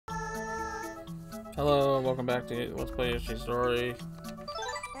Hello, welcome back to Let's Play Yoshi Story.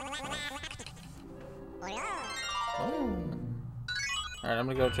 Oh. Alright, I'm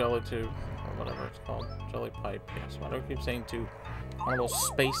gonna go jelly tube, or whatever it's called. Jelly pipe, yes. Why do I keep saying tube? One of those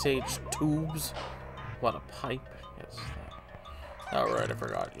space-age tubes? What, a pipe? Yes. Oh, right, I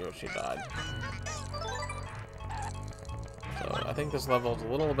forgot. Yoshi died. So, I think this level is a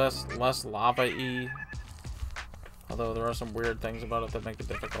little less lava-y. Although there are some weird things about it that make it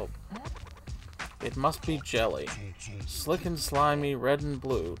difficult. It must be jelly. Slick and slimy, red and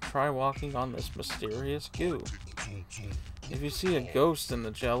blue. Try walking on this mysterious goo. If you see a ghost in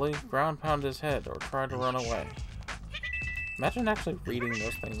the jelly, ground pound his head or try to run away. Imagine actually reading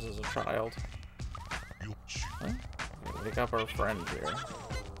those things as a child. Huh? Wake up our friend here.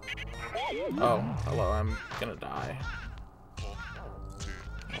 Oh, hello, I'm gonna die.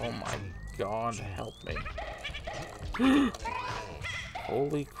 Oh my god, help me.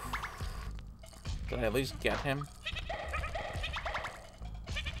 Holy crap. Did I at least get him?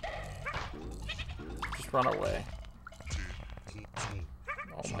 Just run away.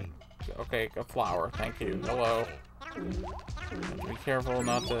 Oh my... Okay, a flower. Thank you. Hello. Be careful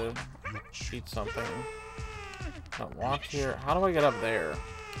not to eat something. Don't want here. How do I get up there? Do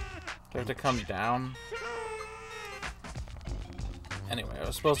I have to come down? Anyway, I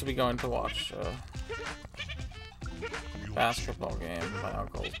was supposed to be going to watch basketball game with my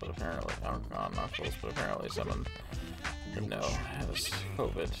uncles, but apparently, not uncles, but apparently someone didn't know has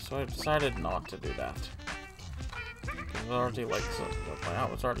COVID, so I decided not to do that. I was already like, my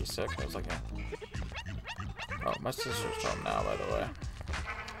aunt was already sick. I was like, oh, my sister's home now, by the way.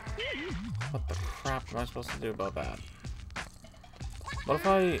 What the crap am I supposed to do about that? What if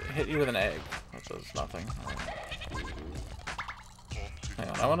I hit you with an egg? That does nothing. Hang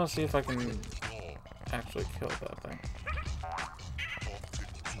on, I want to see if I can actually kill that thing.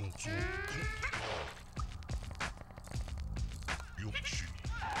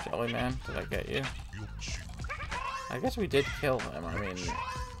 Jelly Man, did I get you? I guess we did kill him. I mean, do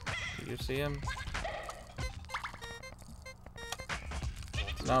you see him?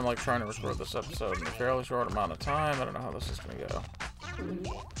 So now I'm like trying to record this episode in a fairly short amount of time. I don't know how this is gonna go.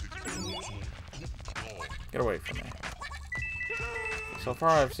 Get away from me. So far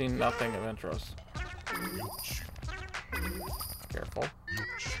I've seen nothing of interest. Careful.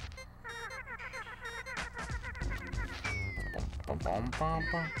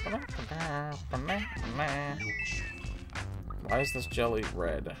 Why is this jelly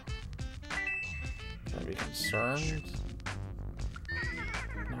red? Should I be concerned?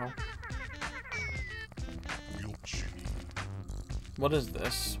 No. What is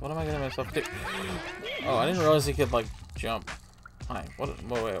this? What am I getting myself to? Oh, I didn't realize he could like jump. Hi. Wait,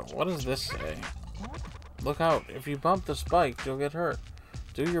 what does this say? Look out. If you bump the spike, you'll get hurt.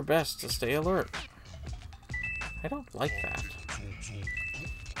 Do your best to stay alert. I don't like that.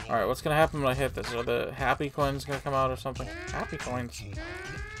 Alright, what's gonna happen when I hit this? Are the happy coins gonna come out or something? Happy coins?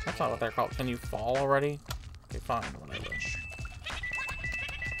 That's not what they're called. Can you fall already? Okay, fine, whatever.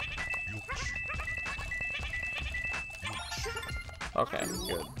 Okay,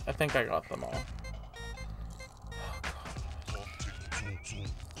 good. I think I got them all.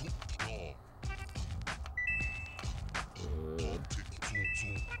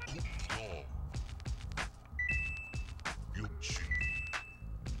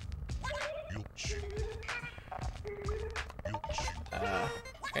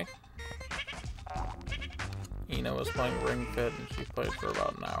 Okay. Ina was playing Ring Fit and she played for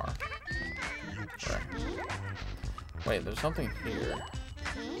about an hour. Right. Wait, there's something here.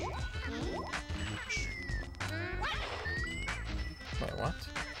 Wait, what?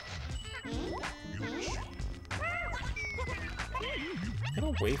 Get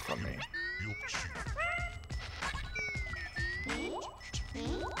away from me.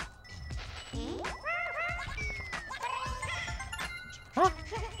 Huh?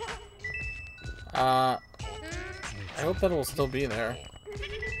 I hope that will still be there.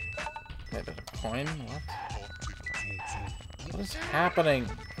 Wait, there's a coin? What? What is happening?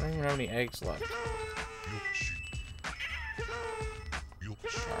 I don't even have any eggs left.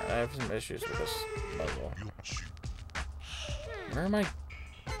 Alright, I have some issues with this puzzle. Where am I?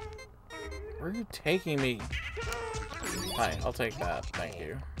 Where are you taking me? Hi, I'll take that. Thank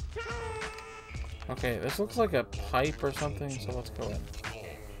you. Okay, this looks like a pipe or something, so let's go in.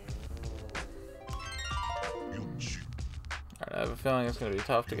 Alright, I have a feeling it's going to be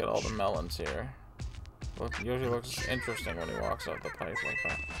tough to get all the melons here. Look, Yoshi looks interesting when he walks out the pipe like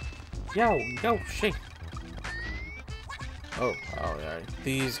that. Yo, Yoshi! Oh, yeah,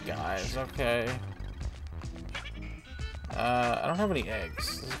 these guys, okay. I don't have any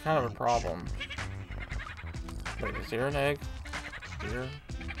eggs. This is kind of a problem. Wait, is there an egg? Here?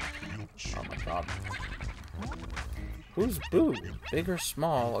 Oh my god. Who's Boo? Big or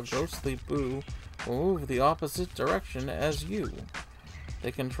small, a ghostly Boo will move the opposite direction as you.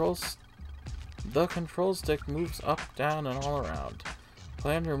 The control stick moves up, down, and all around.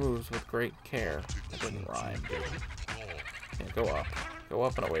 Plan your moves with great care. That didn't rhyme, dude. Yeah, go up. Go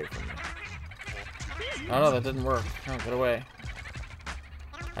up and away from me. Oh no, that didn't work. Oh, get away.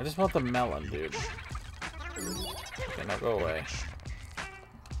 I just want the melon, dude. Okay, now go away.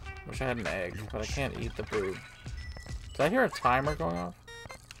 Wish I had an egg, but I can't eat the Boo. Did I hear a timer going off?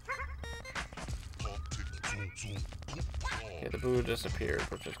 Okay, the Boo disappeared,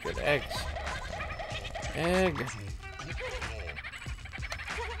 which is good. Eggs. Egg.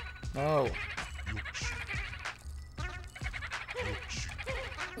 No.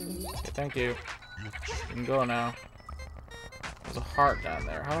 Okay, thank you. You can go now. There's a heart down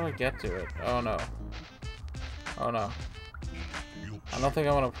there. How do I get to it? Oh no. Oh no. I don't think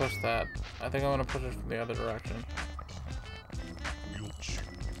I want to push that. I think I want to push it from the other direction.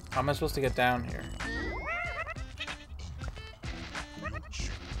 How am I supposed to get down here?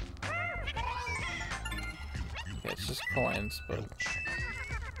 Okay, it's just coins, but...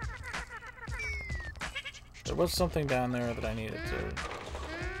 there was something down there that I needed to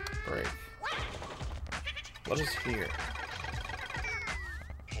break. What is here?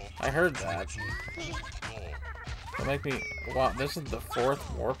 I heard that. It'll make me... wow, this is the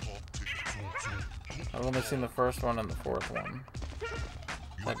 4th warp? I've only seen the first one and the 4th one.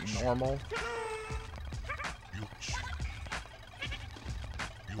 Is that normal?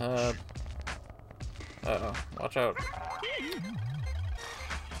 Uh-oh. Watch out.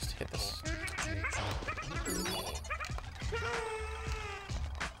 Just hit this.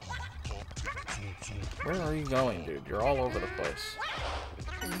 Where are you going, dude? You're all over the place.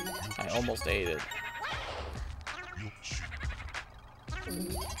 I almost ate it.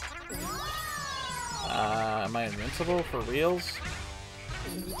 Am I invincible for reals?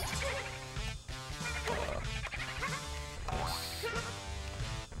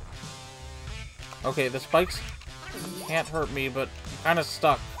 Okay, the spikes can't hurt me, but I'm kind of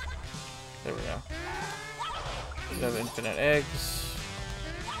stuck. There we go. We have infinite eggs.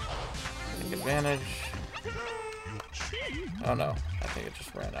 Take advantage. Oh no, I think it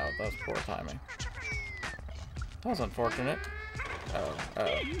just ran out. That was poor timing. That was unfortunate.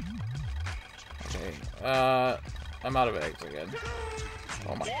 Okay. I'm out of eggs again.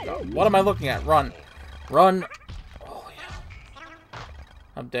 Oh my god. What am I looking at? Run. Run. Oh yeah.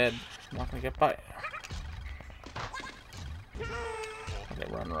 I'm dead. I'm not gonna get by. Okay,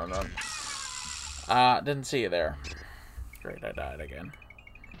 run, run, run. Didn't see you there. Great, I died again.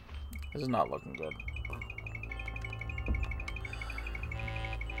 This is not looking good.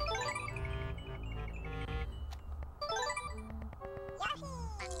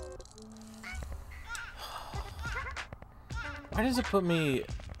 Why does it put me...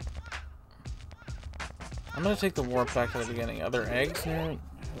 I'm gonna take the warp back to the beginning. Are there eggs here?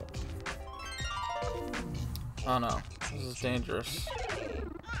 Oh no. This is dangerous.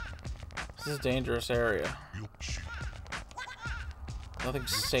 This is a dangerous area.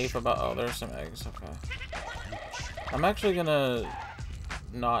 Nothing's safe about... oh, there's some eggs. Okay. I'm actually gonna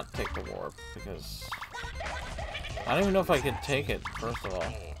not take the warp because... I don't even know if I could take it, first of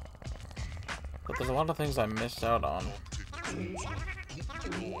all. But there's a lot of things I missed out on.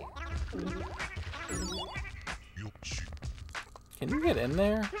 Can you get in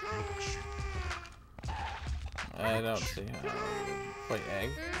there? I don't see how. Wait, egg?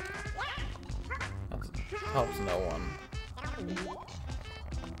 That helps no one.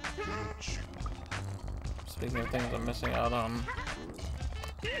 Speaking of things I'm missing out on,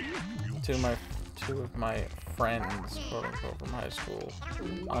 two of my friends, quote unquote, from high school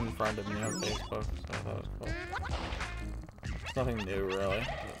unfriended me on Facebook, so that was cool. It's nothing new, really.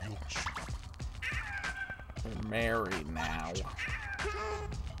 We're married now.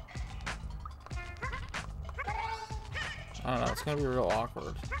 I don't know, it's gonna be real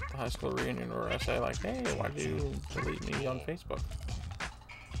awkward. The high school reunion where I say like, hey, why did you delete me on Facebook?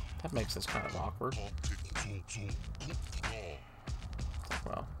 That makes this kind of awkward.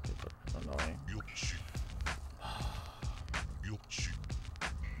 Well, people are annoying.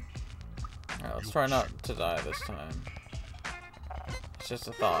 Alright, let's try not to die this time. It's just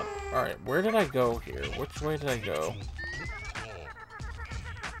a thought. Alright, where did I go here? Which way did I go?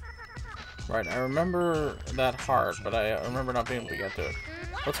 Right, I remember that heart, but I remember not being able to get to it.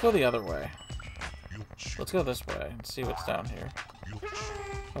 Let's go the other way. Let's go this way and see what's down here.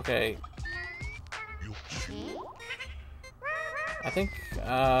 Okay. I think,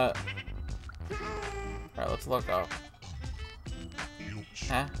 are Alright, let's look up.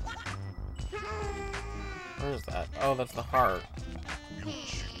 Huh? Where is that? Oh, that's the heart.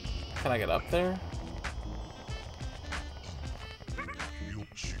 Can I get up there?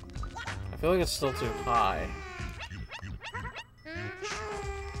 I feel like it's still too high.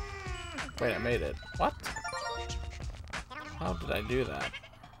 Wait, I made it. What? How did I do that?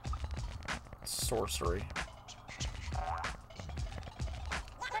 Sorcery.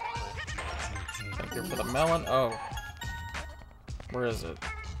 Thank you for the melon. Oh. Where is it?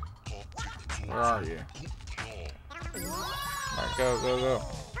 Where are you? Alright, go, go, go.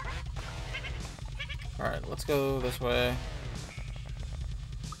 Alright, let's go this way.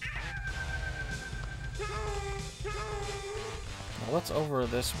 Now what's over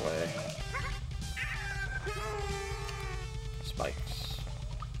this way? Spikes.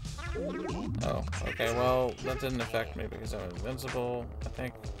 Oh, okay, well, that didn't affect me because I'm invincible, I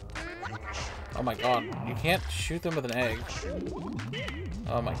think. Oh my god, you can't shoot them with an egg.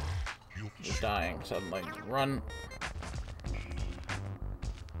 Oh my... You're dying suddenly. Run.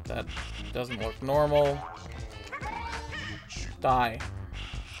 That doesn't look normal. Die.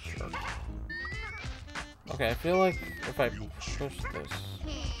 Sure. Okay, I feel like if I push this...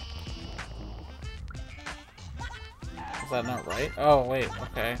 Is that not right? Oh, wait,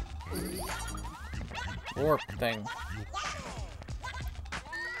 okay. Warp thing.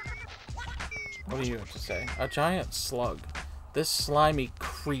 What do you have to say? A giant slug. This slimy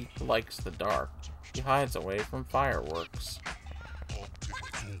creep likes the dark. He hides away from fireworks.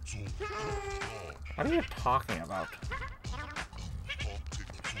 What are you talking about?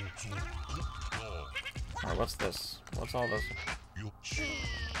 Alright, what's this? What's all this?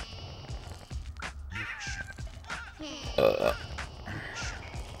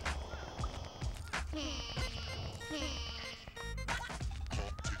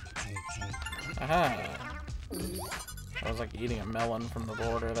 Aha! I was like eating a melon from the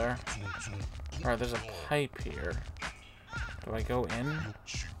border there. Alright, there's a pipe here. Do I go in?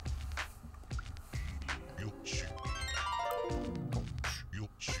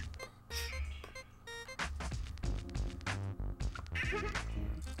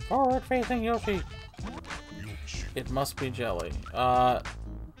 Forward facing Yoshi! It must be jelly.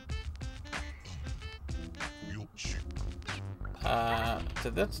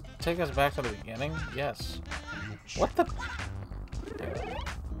 Did this take us back to the beginning? Yes. What the?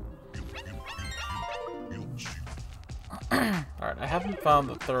 Alright, I haven't found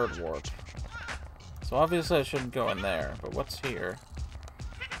the third warp. So obviously I shouldn't go in there, but what's here?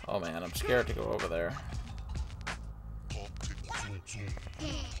 Oh man, I'm scared to go over there.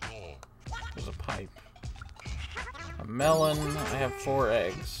 There's a pipe. A melon. I have 4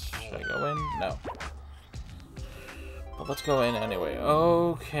 eggs. Should I go in? No. But let's go in anyway.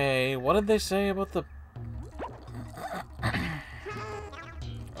 Okay, what did they say about the...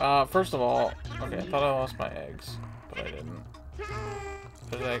 First of all, okay, I thought I lost my eggs, but I didn't.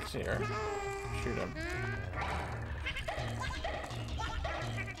 There's eggs here. Shoot them.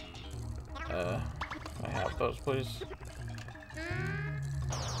 I have those, please.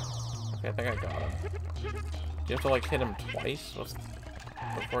 Okay, I think I got him. Do you have to, like, hit him twice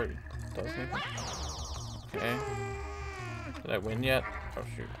before he does anything? Okay. Did I win yet? Oh,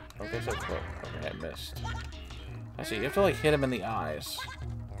 shoot. Okay, so close. Okay, I missed. I see. You have to, like, hit him in the eyes.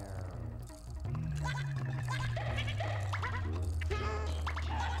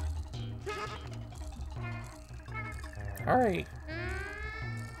 Hurry!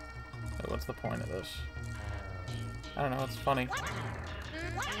 Wait, what's the point of this? I don't know, it's funny.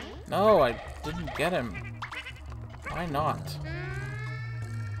 No, I didn't get him. Why not?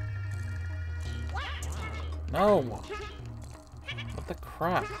 No! What the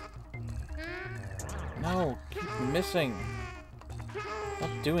crap? No, keep missing.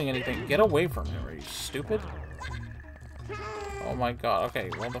 Not doing anything. Get away from him, are you stupid? Oh my god, okay,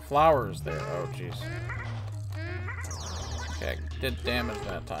 well the flower is there. Oh jeez. Okay, I did damage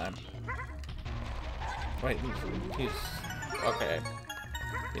that time. Wait, he's... Okay.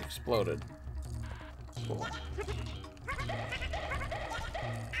 He exploded. Cool.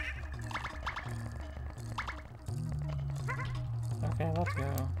 Okay, let's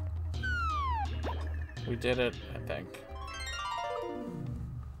go. We did it, I think.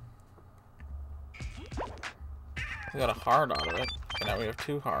 We got a heart out of it, and now we have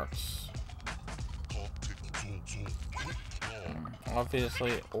 2 hearts.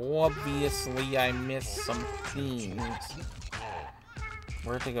 Obviously, I missed some things.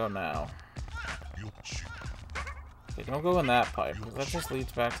 Where to go now? Okay, don't go in that pipe, because that just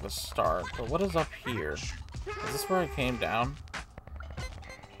leads back to the start. But what is up here? Is this where I came down?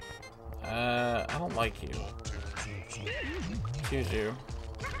 I don't like you. Choose you.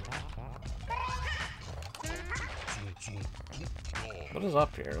 What is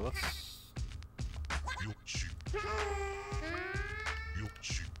up here? Let's...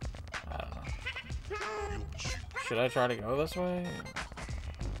 I don't know. Should I try to go this way?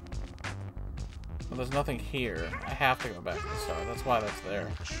 Well, there's nothing here. I have to go back to the start. That's why that's there.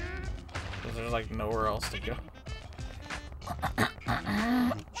 Because there's like nowhere else to go.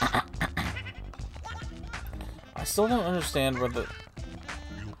 I still don't understand where the...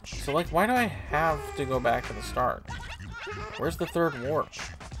 So, like, why do I have to go back to the start? Where's the third warp?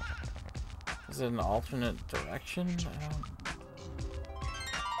 Is it an alternate direction?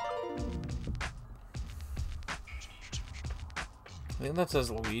 I think that says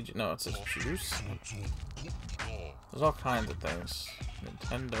Luigi. No, it says Juice. There's all kinds of things.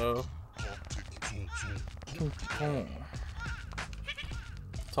 Nintendo.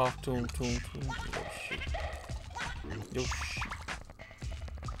 Talk to him, Yoshi. Yoshi.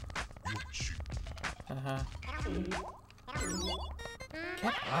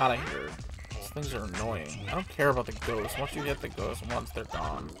 Get out of here. These things are annoying. I don't care about the ghosts. Once you get the ghosts, once they're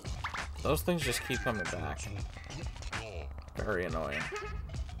gone. Those things just keep coming back. Very annoying.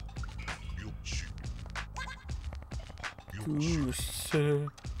 Goose.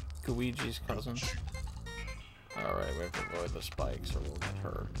 Luigi's cousin. Alright, we have to avoid the spikes or we'll get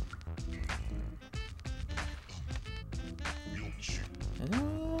hurt.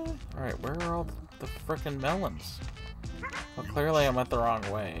 Alright, where are all the frickin' melons? Well, clearly I went the wrong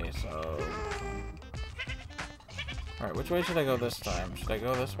way, so... Alright, which way should I go this time? Should I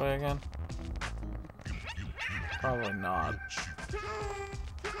go this way again? Probably not.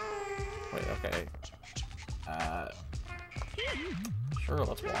 Wait, okay. Sure,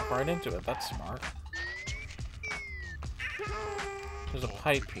 let's walk right into it. That's smart. There's a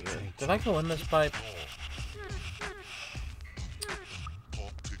pipe here. Did I go in this pipe?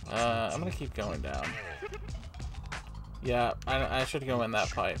 I'm gonna keep going down. Yeah, I should go in that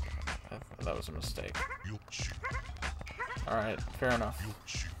pipe. That was a mistake. Alright, fair enough.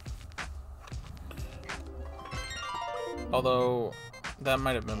 Although, that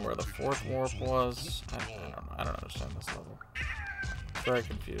might have been where the fourth warp was. I don't know. I don't understand this level. It's very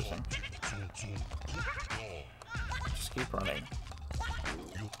confusing. Just keep running.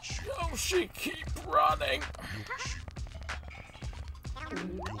 Yoshi, keep running!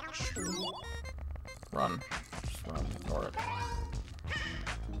 Run. Just run. Ignore it.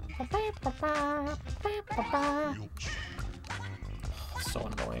 So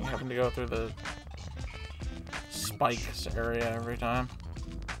annoying having to go through the spikes area every time.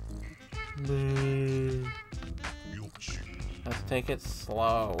 Let's take it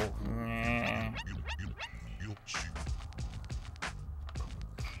slow.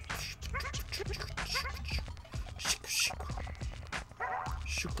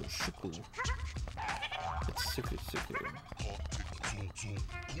 It's suku.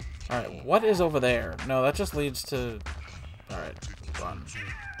 Alright, what is over there? No, that just leads to... Alright, run.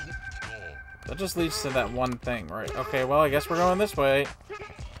 That just leads to that one thing, right? Okay, well, I guess we're going this way.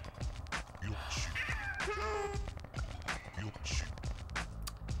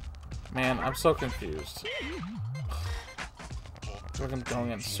 Man, I'm so confused. We're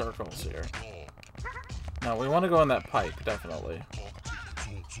going in circles here. No, we want to go in that pipe, definitely.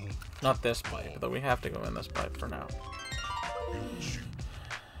 Not this pipe, though we have to go in this pipe for now.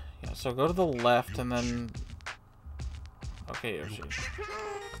 Yeah, so go to the left and then... Okay, Yoshi.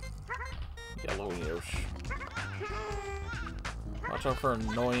 Yellow Yoshi. Watch out for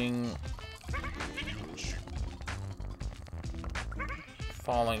annoying...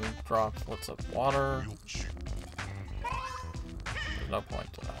 falling droplets of water. There's no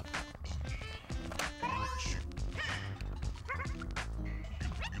point to that.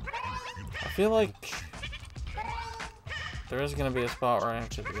 I feel like there is going to be a spot where I have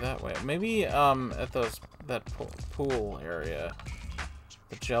to do that way. Maybe at that pool area,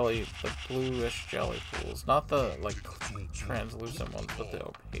 the bluish jelly pools, not the like translucent ones, but the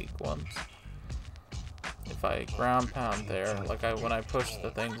opaque ones. If I ground pound there, like when I push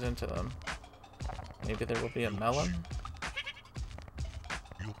the things into them, maybe there will be a melon.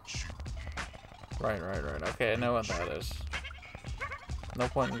 Right. Okay, I know what that is. No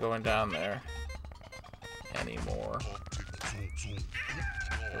point in going down there anymore.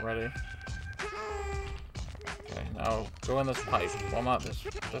 You ready? Okay, now go in this pipe. Well, not this.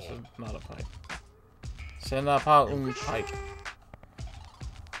 This is not a pipe. Sinapa pipe.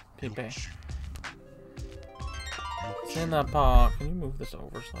 Pipe. Sinapa. Can you move this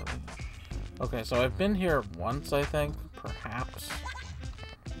over slightly? Okay, so I've been here once, I think. Perhaps.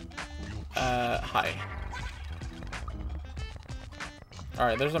 Hi.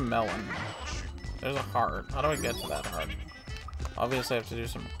 Alright, there's a melon. There's a heart. How do I get to that heart? Obviously, I have to do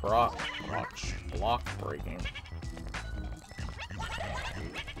some block breaking.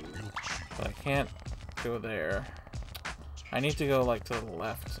 But I can't go there. I need to go, like, to the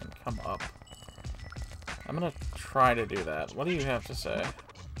left and come up. I'm gonna try to do that. What do you have to say?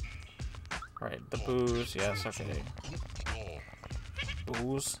 Right, the booze. Yes, okay.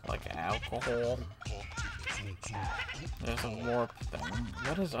 Booze, like alcohol. There's a warp thing.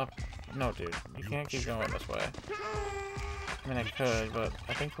 What is up? No, dude. You can't keep going this way. I mean, I could, but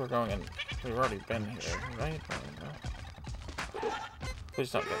I think we're going in... We've already been here, right?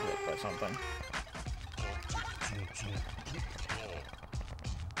 Please don't get hit by something.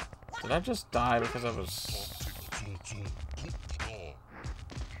 Did I just die because I was...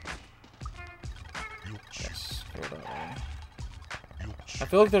 Yes, go that way. I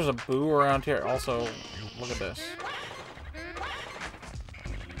feel like there's a boo around here. Also, look at this.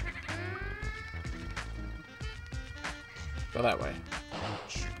 Go that way.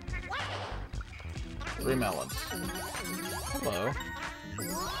 3 melons. Hello.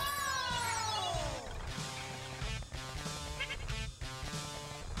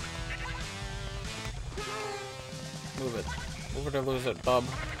 Move it. Move it or lose it, bub.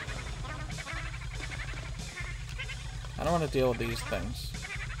 I don't want to deal with these things.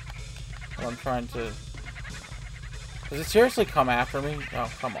 Well, I'm trying to... Does it seriously come after me? Oh,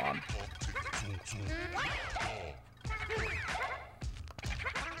 come on.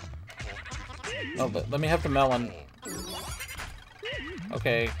 Oh, but let me have the melon.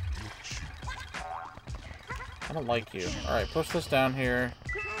 Okay. I don't like you. Alright, push this down here.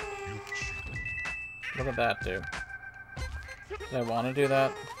 What did that do? Did I want to do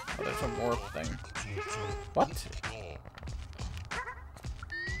that? Oh, there's a warp thing. What?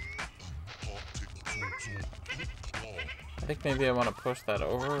 I think maybe I want to push that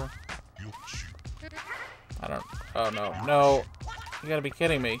over. I don't... Oh, no. No! You gotta be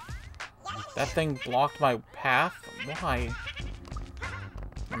kidding me. That thing blocked my path? Why?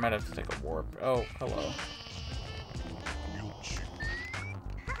 I might have to take a warp. Oh, hello.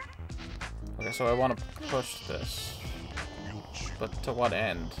 Okay, so I want to push this. But to what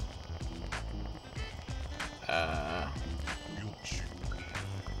end?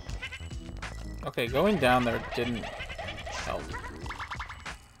 Okay, going down there didn't help.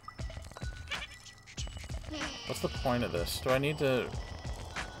 What's the point of this? Do I need to...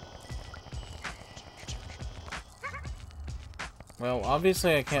 Well,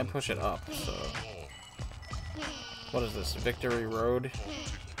 obviously I can't push it up, so... What is this? Victory Road?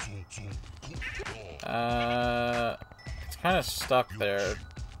 It's kind of stuck there.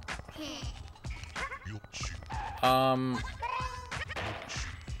 I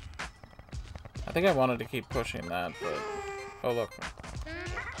think I wanted to keep pushing that, but... Oh, look.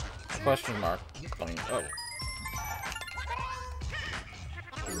 Question mark. Oh.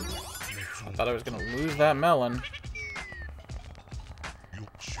 I thought I was gonna lose that melon.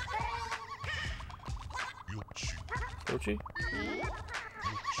 Yoshi?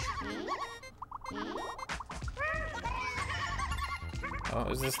 Oh,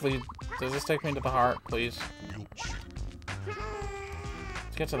 is this lead... Does this take me to the heart, please?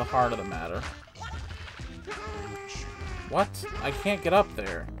 Let's get to the heart of the matter. What? I can't get up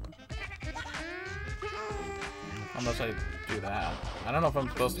there. Unless I do that. I don't know if I'm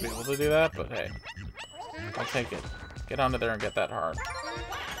supposed to be able to do that, but hey. I'll take it. Get onto there and get that heart.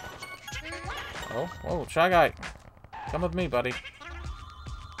 Oh, whoa, Shy Guy. Come with me, buddy.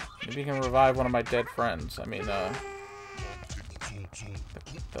 Maybe you can revive one of my dead friends. I mean,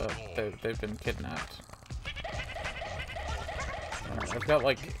 they've been kidnapped. I've got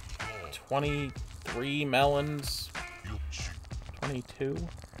like 23 melons. 22.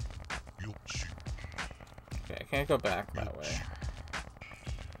 Okay, I can't go back that way.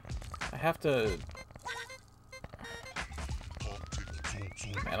 I have to...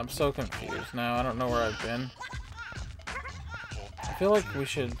 Man, I'm so confused now. I don't know where I've been. I feel like we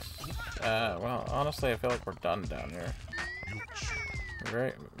should... well, honestly, I feel like we're done down here.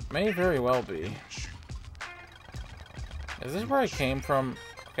 May very well be. Is this where I came from?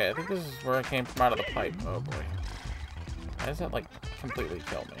 Okay, I think this is where I came from out of the pipe. Oh boy. Why does that, like, completely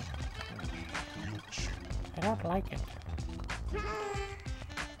kill me? I don't like it. Okay,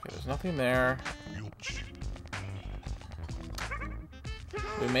 there's nothing there.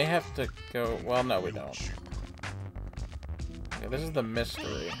 We may have to go... Well, no, we don't. Okay, this is the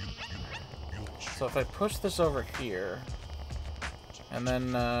mystery. So if I push this over here... And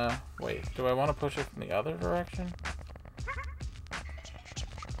then, wait, do I want to push it from the other direction?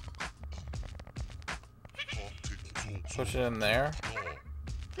 Push it in there.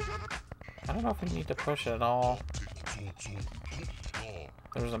 I don't know if we need to push it at all.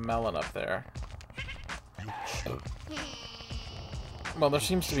 There's a melon up there. Well, there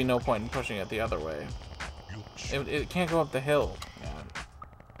seems to be no point in pushing it the other way. It can't go up the hill.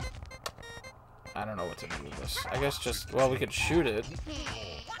 Yeah. I don't know what to do with this. I guess just, well, we could shoot it.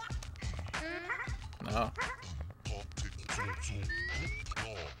 No.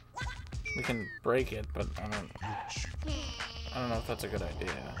 We can break it, but I don't know if that's a good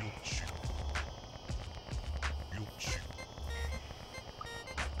idea.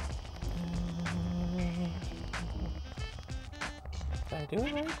 Did I do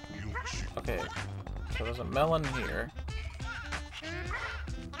it right? Okay. So there's a melon here.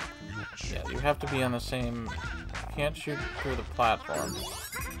 Yeah, you have to be on the same... You can't shoot through the platform.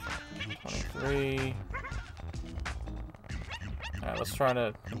 23... Alright, let's try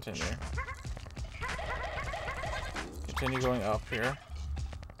to continue. Continue going up here.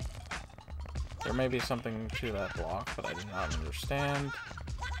 There may be something to that block, but I do not understand.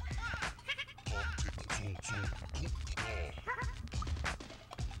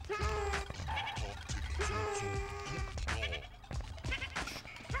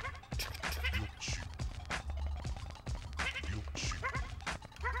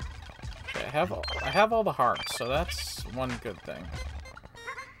 Okay, I have all the hearts, so that's one good thing.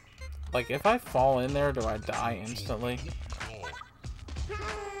 Like, if I fall in there, do I die instantly?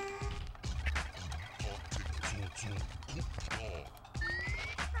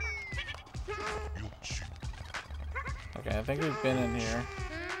 Okay, I think we've been in here.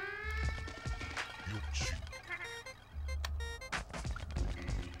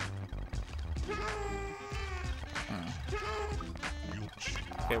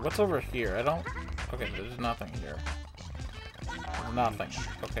 Okay, what's over here? I don't... Okay, there's nothing here. Nothing.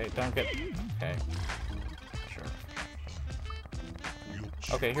 Okay, don't get... Okay. Sure.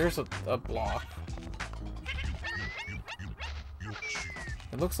 Okay, here's a block.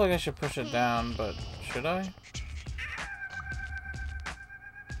 It looks like I should push it down, but should I?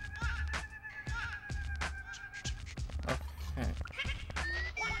 Okay.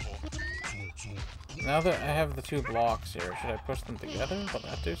 Now that I have the two blocks here, should I push them together? Will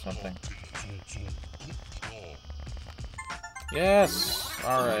that do something? Yes!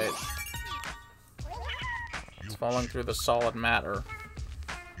 Alright. It's falling through the solid matter.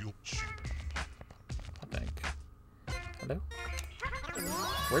 I think. Hello?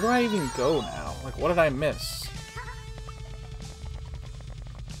 Where do I even go now? Like, what did I miss?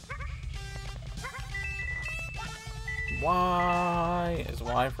 Y is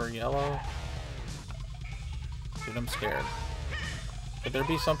Y for yellow? Dude, I'm scared. Could there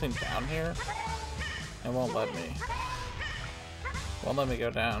be something down here? It won't let me. Won't let me go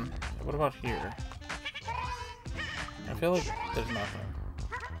down. What about here? I feel like there's nothing.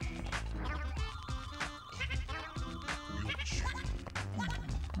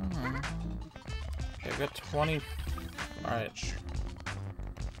 Okay, I've got 20. Alright.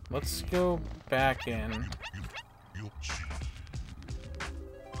 Let's go back in.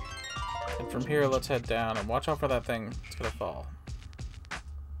 And from here, let's head down and watch out for that thing. It's gonna fall.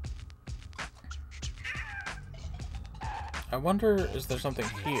 I wonder, is there something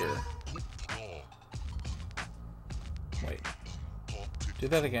here? Wait. Do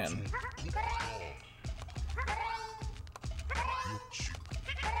that again.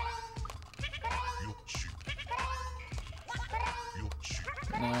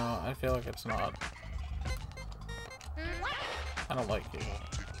 No, I feel like it's not. I don't like you.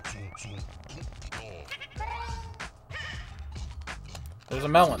 There's a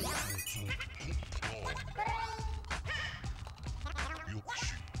melon.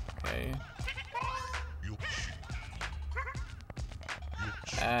 Okay.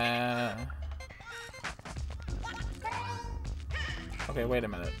 Okay, wait a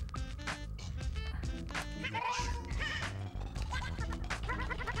minute.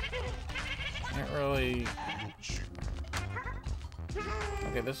 Can't really...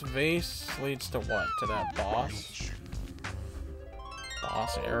 Okay, this vase leads to what? To that boss?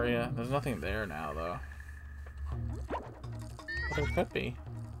 Boss area? There's nothing there now, though. But there could be.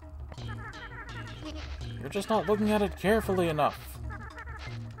 You're just not looking at it carefully enough.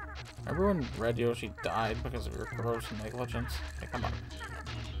 Remember when Red Yoshi died because of your gross negligence? Hey, come on.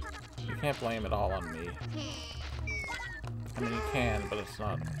 You can't blame it all on me. I mean, you can, but it's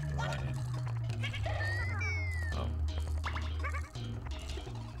not right. Oh.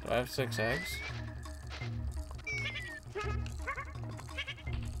 Do I have 6 eggs?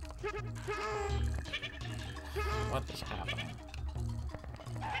 What is happening?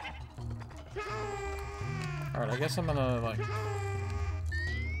 Alright, I guess I'm gonna, like...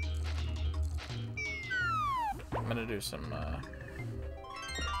 I'm gonna do some,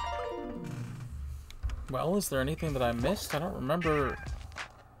 Well, is there anything that I missed? I don't remember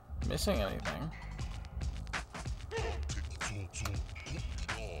missing anything.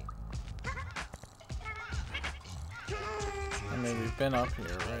 I mean, we've been up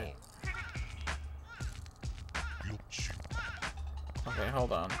here, right? Okay,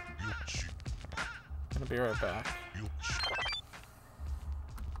 hold on. I'm gonna be right back.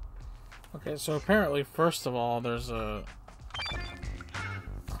 Okay, so apparently, first of all, there's a...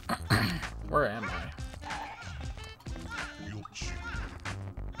 Where am I?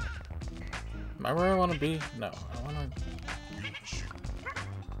 Am I where I want to be? No, I want to...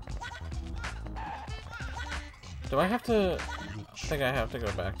 Do I have to... I think I have to go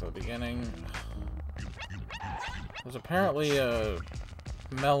back to the beginning. There's apparently a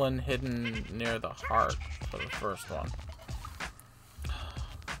melon hidden near the heart for the first one.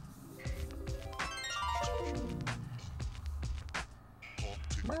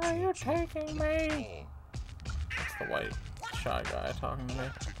 Where are you taking me? That's the white shy guy talking to me.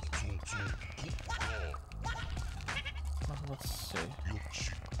 Well, let's see.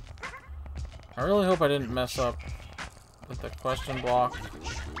 I really hope I didn't mess up with the question block.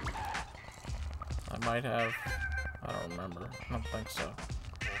 I might have. I don't remember. I don't think so.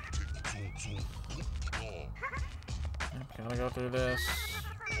 I'm gonna go through this.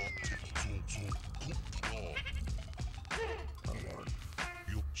 Oh Lord.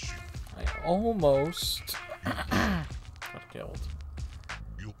 I almost got killed.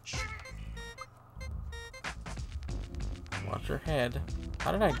 Watch your head.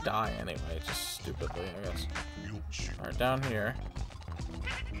 How did I die anyway? Just stupidly, I guess. Alright, down here.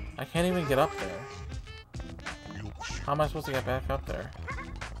 I can't even get up there. How am I supposed to get back up there?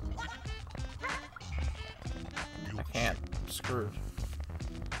 I can't. I'm screwed.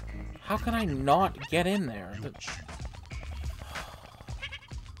 How can I not get in there?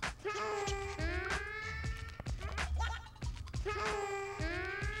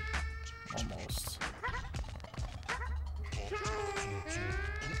 Almost.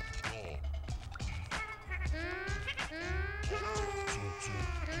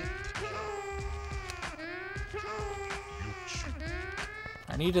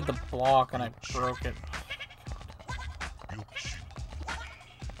 I needed the block and I broke it.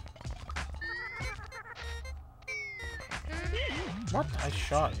 What? I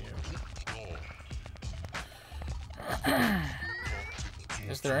shot you.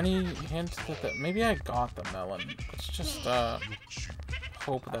 Is there any hint that maybe I got the melon? Let's just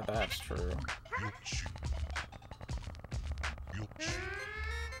hope that that's true.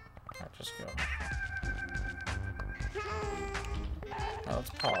 Alright, just go. Now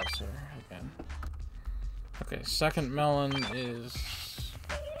let's pause here again. Okay, second melon is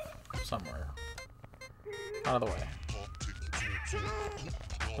somewhere. Out of the way.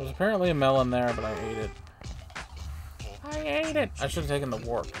 There's apparently a melon there, but I ate it. I ate it! I should have taken the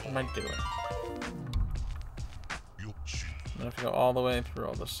warp. What am I doing? I'm gonna have to go all the way through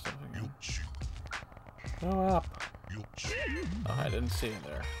all this stuff again. Go up! Oh, I didn't see it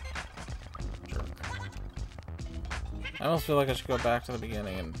there. Jerk. I almost feel like I should go back to the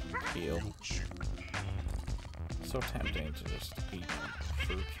beginning and heal. It's so tempting to just eat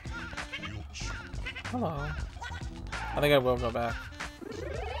fruit. Hello. I think I will go back.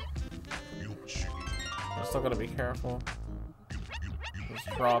 I still gotta be careful. There's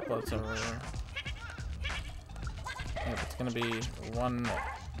droplets everywhere. Yep, it's gonna be one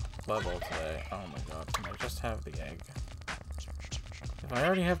level today. Oh my god, can I just have the egg? If I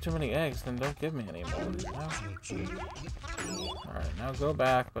already have too many eggs, then don't give me any more. No? Alright, now go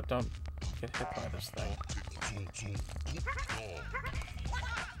back, but don't get hit by this thing.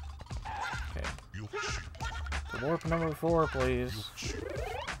 Okay. To warp number 4, please.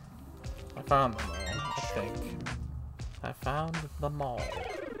 I found them all, I think. I found them all.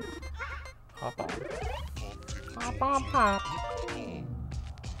 Hop on. Hop on, pop.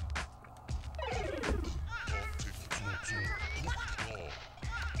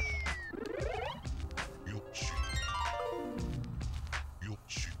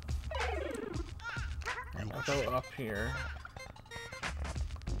 I'll go up here.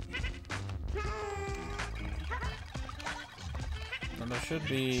 And there should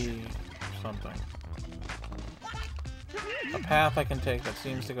be something. A path I can take that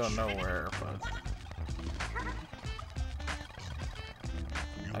seems to go nowhere, but...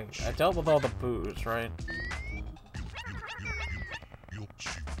 I dealt with all the boos, right?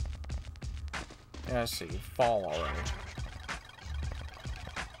 Yeah, I see. You fall already.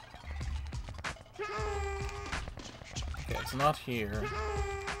 Okay, it's not here.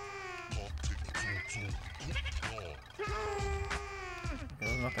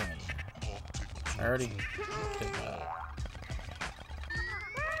 There's nothing in here. I already did that.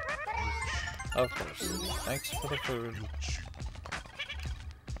 Of course. Thanks for the food.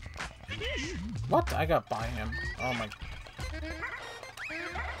 What? I got by him. Oh my...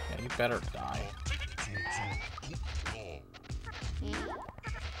 Yeah, you better die.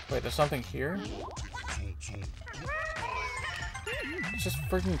 Wait, there's something here? It's just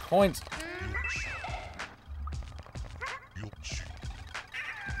freaking coins.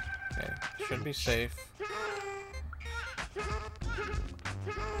 Okay, should be safe.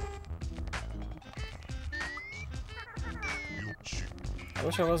 I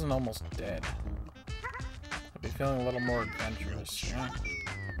wish I wasn't almost dead. I'd be feeling a little more adventurous, yeah?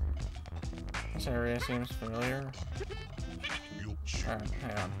 This area seems familiar. Alright,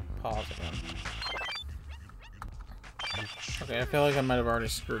 hang on. Pause again. Okay, I feel like I might have already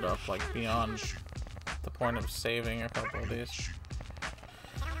screwed up, like, beyond the point of saving a couple of these.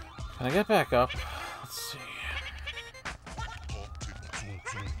 Can I get back up? Let's see.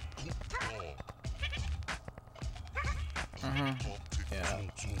 Yeah.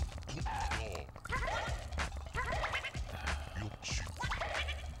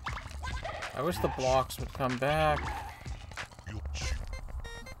 I wish the blocks would come back.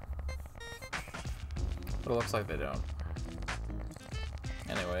 But it looks like they don't.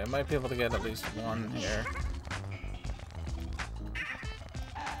 Anyway, I might be able to get at least one here.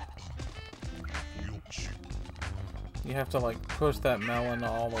 You have to, like, push that melon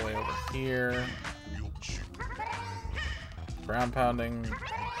all the way over here. Ground pounding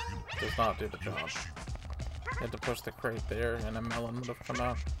does not do the job. You had to push the crate there and a melon would have come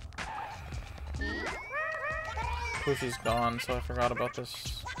out. Pushy's gone, so I forgot about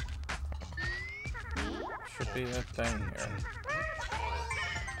this. Should be a thing here.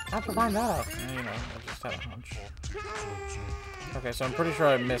 I have to find that out. You know, I just had a hunch. Okay, so I'm pretty sure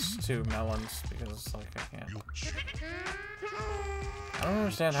I missed 2 melons because, like, I can't. I don't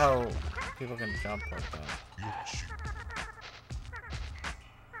understand how people can jump like that.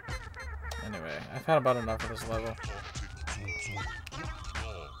 Anyway, I've had about enough of this level.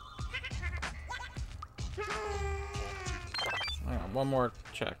 Hang on, one more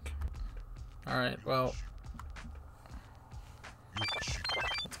check. Alright, well...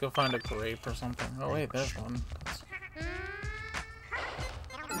 let's go find a grape or something. Oh wait, there's one.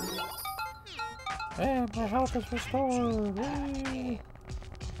 Hey, my health is restored! Whee!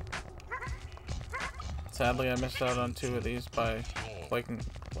 Sadly, I missed out on 2 of these by breaking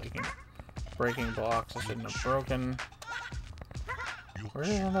blocks I shouldn't have broken. Where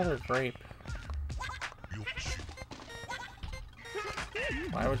is another grape?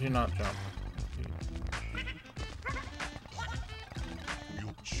 Why would you not jump?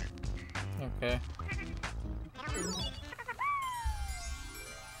 Okay.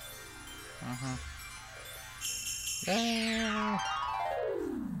 Yeah.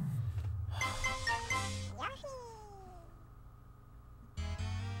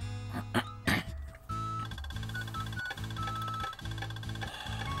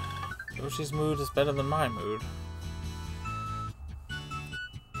 Yoshi's mood is better than my mood.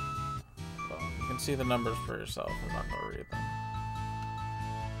 Well, you can see the numbers for yourself. I'm not going to read them.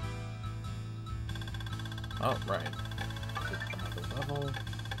 Oh, right. Another level.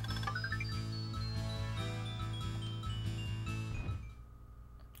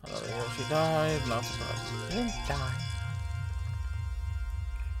 Another Yoshi died. Not surprised. He didn't die.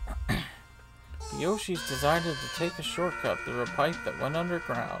 The Yoshis decided to take a shortcut through a pipe that went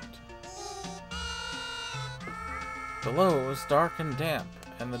underground. Below, it was dark and damp,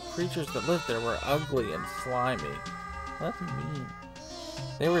 and the creatures that lived there were ugly and slimy. That's mean.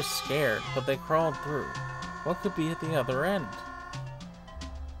 They were scared, but they crawled through. What could be at the other end?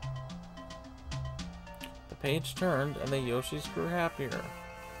 The page turned, and the Yoshis grew happier.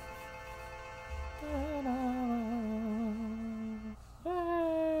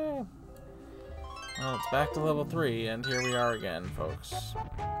 Well, it's back to level 3, and here we are again, folks.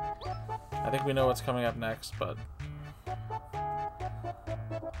 I think we know what's coming up next, but...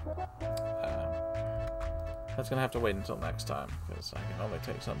 that's gonna have to wait until next time, because I can only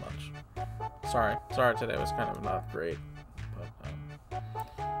take so much. Sorry today was kind of not great, but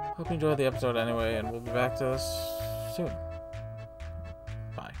hope you enjoyed the episode anyway, and we'll be back to this soon.